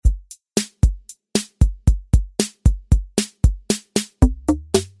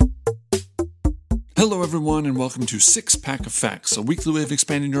Hello everyone and welcome to 6 Pack of Facts, a weekly way of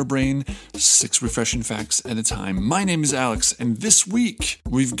expanding your brain, 6 refreshing facts at a time. My name is Alex, and this week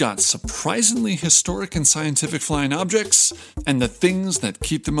we've got surprisingly historic and scientific flying objects and the things that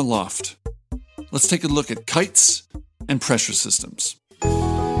keep them aloft. Let's take a look at kites and pressure systems.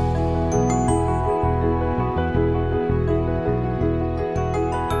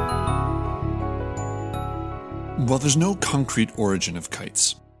 While there's no concrete origin of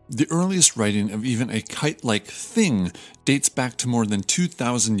kites, the earliest writing of even a kite-like thing dates back to more than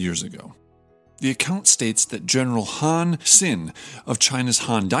 2,000 years ago. The account states that General Han Xin of China's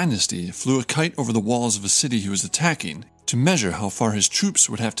Han Dynasty flew a kite over the walls of a city he was attacking to measure how far his troops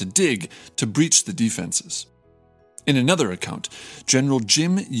would have to dig to breach the defenses. In another account, General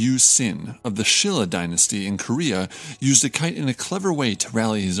Jim Yu-sin of the Shilla Dynasty in Korea used a kite in a clever way to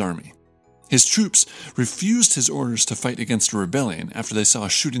rally his army. His troops refused his orders to fight against a rebellion after they saw a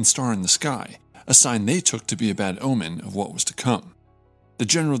shooting star in the sky, a sign they took to be a bad omen of what was to come. The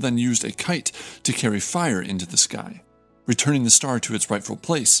general then used a kite to carry fire into the sky, returning the star to its rightful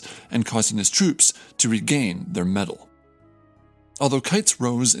place and causing his troops to regain their mettle. Although kites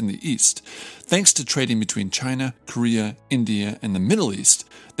rose in the east, thanks to trading between China, Korea, India, and the Middle East,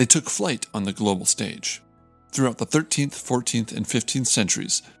 they took flight on the global stage. Throughout the 13th, 14th, and 15th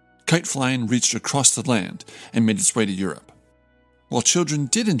centuries, kite flying reached across the land and made its way to Europe. While children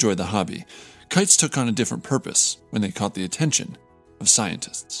did enjoy the hobby, kites took on a different purpose when they caught the attention of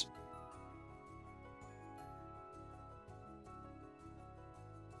scientists.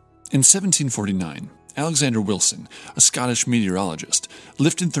 In 1749, Alexander Wilson, a Scottish meteorologist,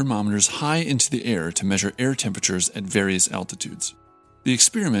 lifted thermometers high into the air to measure air temperatures at various altitudes. The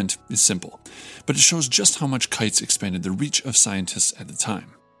experiment is simple, but it shows just how much kites expanded the reach of scientists at the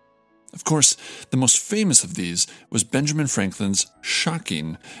time. Of course, the most famous of these was Benjamin Franklin's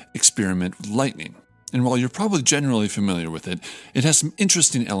shocking experiment with lightning, and while you're probably generally familiar with it, it has some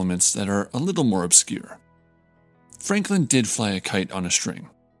interesting elements that are a little more obscure. Franklin did fly a kite on a string,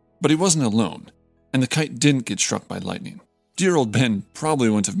 but he wasn't alone, and the kite didn't get struck by lightning. Dear old Ben probably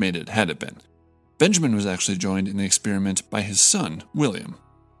wouldn't have made it had it been. Benjamin was actually joined in the experiment by his son, William.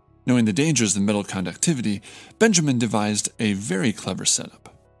 Knowing the dangers of metal conductivity, Benjamin devised a very clever setup.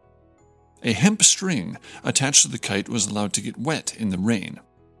 A hemp string attached to the kite was allowed to get wet in the rain.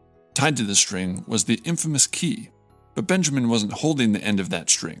 Tied to the string was the infamous key, but Benjamin wasn't holding the end of that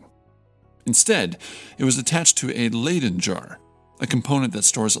string. Instead, it was attached to a Leyden jar, a component that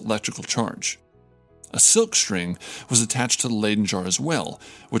stores electrical charge. A silk string was attached to the Leyden jar as well,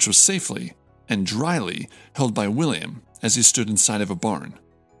 which was safely and dryly held by William as he stood inside of a barn.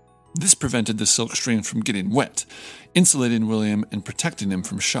 This prevented the silk string from getting wet, insulating William and protecting him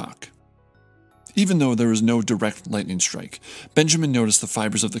from shock. Even though there was no direct lightning strike, Benjamin noticed the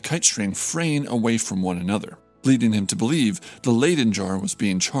fibers of the kite string fraying away from one another, leading him to believe the Leyden jar was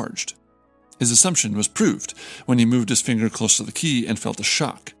being charged. His assumption was proved when he moved his finger close to the key and felt a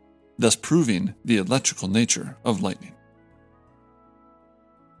shock, thus proving the electrical nature of lightning.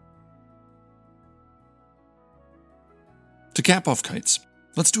 To cap off kites,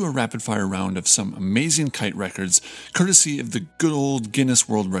 let's do a rapid-fire round of some amazing kite records courtesy of the good old Guinness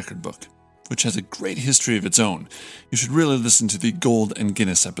World Record book, which has a great history of its own. You should really listen to the Gold and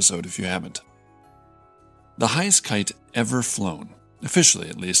Guinness episode if you haven't. The highest kite ever flown, officially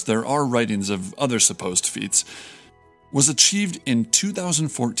at least, there are writings of other supposed feats, was achieved in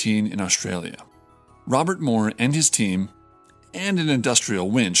 2014 in Australia. Robert Moore and his team, and an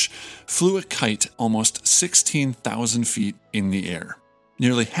industrial winch, flew a kite almost 16,000 feet in the air,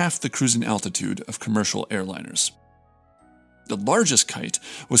 nearly half the cruising altitude of commercial airliners. The largest kite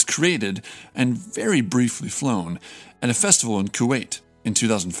was created and very briefly flown at a festival in Kuwait in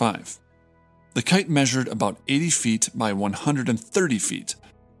 2005. The kite measured about 80 feet by 130 feet,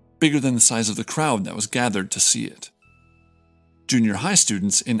 bigger than the size of the crowd that was gathered to see it. Junior high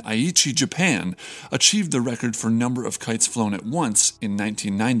students in Aichi, Japan, achieved the record for number of kites flown at once in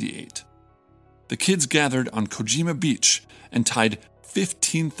 1998. The kids gathered on Kojima Beach and tied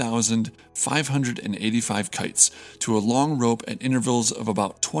 15,585 kites to a long rope at intervals of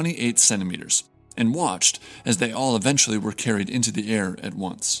about 28 centimeters, and watched as they all eventually were carried into the air at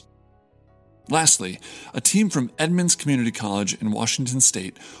once. Lastly, a team from Edmonds Community College in Washington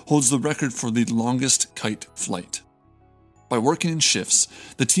State holds the record for the longest kite flight. By working in shifts,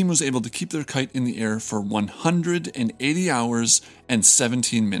 the team was able to keep their kite in the air for 180 hours and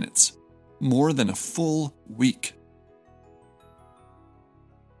 17 minutes, more than a full week.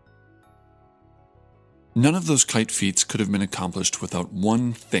 None of those kite feats could have been accomplished without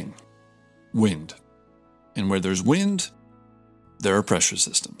one thing: wind. And where there's wind, there are pressure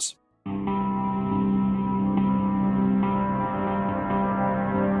systems.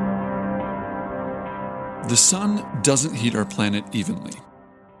 The sun doesn't heat our planet evenly.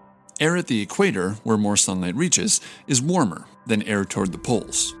 Air at the equator, where more sunlight reaches, is warmer than air toward the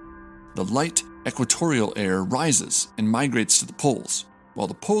poles. The light equatorial air rises and migrates to the poles, while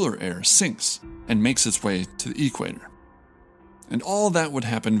the polar air sinks and makes its way to the equator. And all that would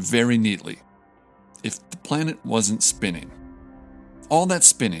happen very neatly if the planet wasn't spinning. All that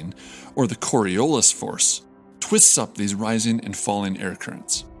spinning, or the Coriolis force, twists up these rising and falling air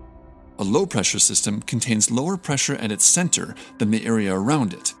currents. A low-pressure system contains lower pressure at its center than the area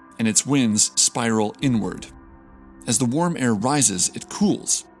around it, and its winds spiral inward. As the warm air rises, it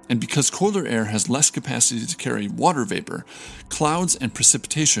cools, and because colder air has less capacity to carry water vapor, clouds and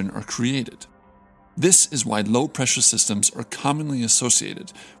precipitation are created. This is why low-pressure systems are commonly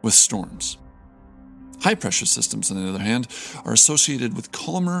associated with storms. High-pressure systems, on the other hand, are associated with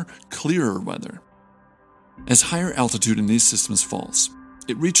calmer, clearer weather. As higher altitude in these systems falls,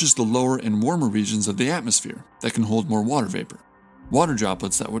 it reaches the lower and warmer regions of the atmosphere that can hold more water vapor. Water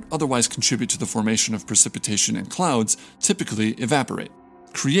droplets that would otherwise contribute to the formation of precipitation and clouds typically evaporate,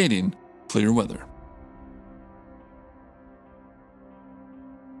 creating clear weather.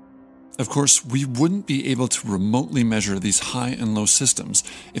 Of course, we wouldn't be able to remotely measure these high and low systems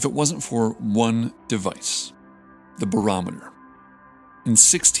if it wasn't for one device, the barometer. In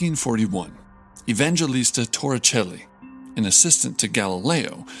 1641, Evangelista Torricelli, an assistant to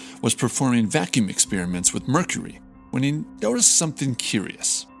Galileo, was performing vacuum experiments with mercury when he noticed something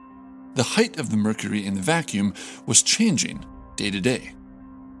curious. The height of the mercury in the vacuum was changing day to day.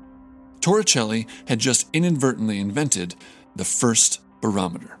 Torricelli had just inadvertently invented the first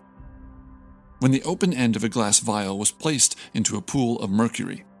barometer. When the open end of a glass vial was placed into a pool of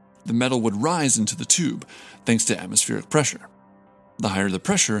mercury, the metal would rise into the tube thanks to atmospheric pressure. The higher the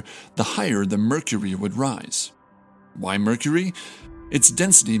pressure, the higher the mercury would rise. Why mercury? Its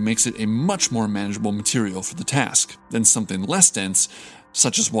density makes it a much more manageable material for the task than something less dense,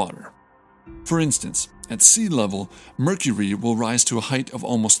 such as water. For instance, at sea level, mercury will rise to a height of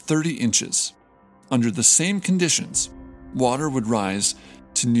almost 30 inches. Under the same conditions, water would rise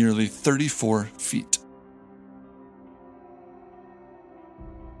to nearly 34 feet.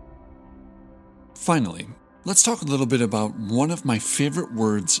 Finally, let's talk a little bit about one of my favorite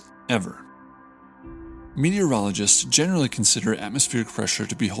words ever. Meteorologists generally consider atmospheric pressure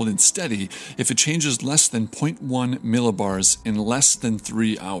to be holding steady if it changes less than 0.1 millibars in less than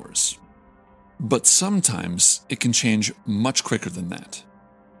 3 hours. But sometimes it can change much quicker than that.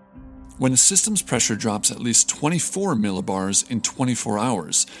 When a system's pressure drops at least 24 millibars in 24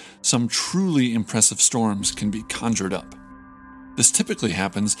 hours, some truly impressive storms can be conjured up. This typically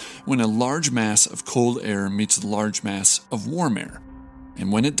happens when a large mass of cold air meets a large mass of warm air,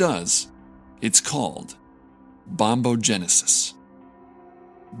 and when it does, it's called bombogenesis.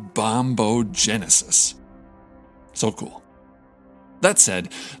 Bombogenesis. So cool. That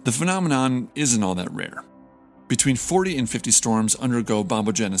said, the phenomenon isn't all that rare. Between 40 and 50 storms undergo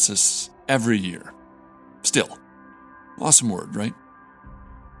bombogenesis every year. Still, awesome word, right?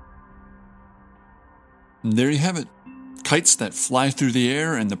 And there you have it. Kites that fly through the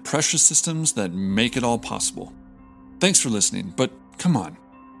air and the pressure systems that make it all possible. Thanks for listening, but come on.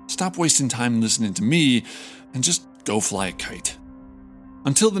 Stop wasting time listening to me and just go fly a kite.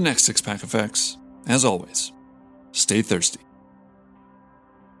 Until the next Six Pack Effects, as always, stay thirsty.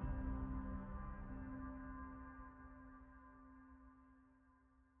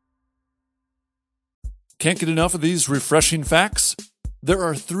 Can't get enough of these refreshing facts? There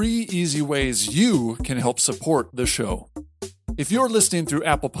are 3 easy ways you can help support the show. If you're listening through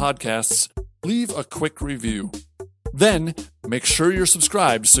Apple Podcasts, leave a quick review. Then, make sure you're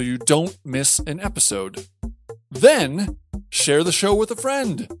subscribed so you don't miss an episode. Then, share the show with a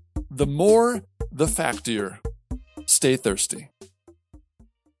friend. The more, the factier. Stay thirsty.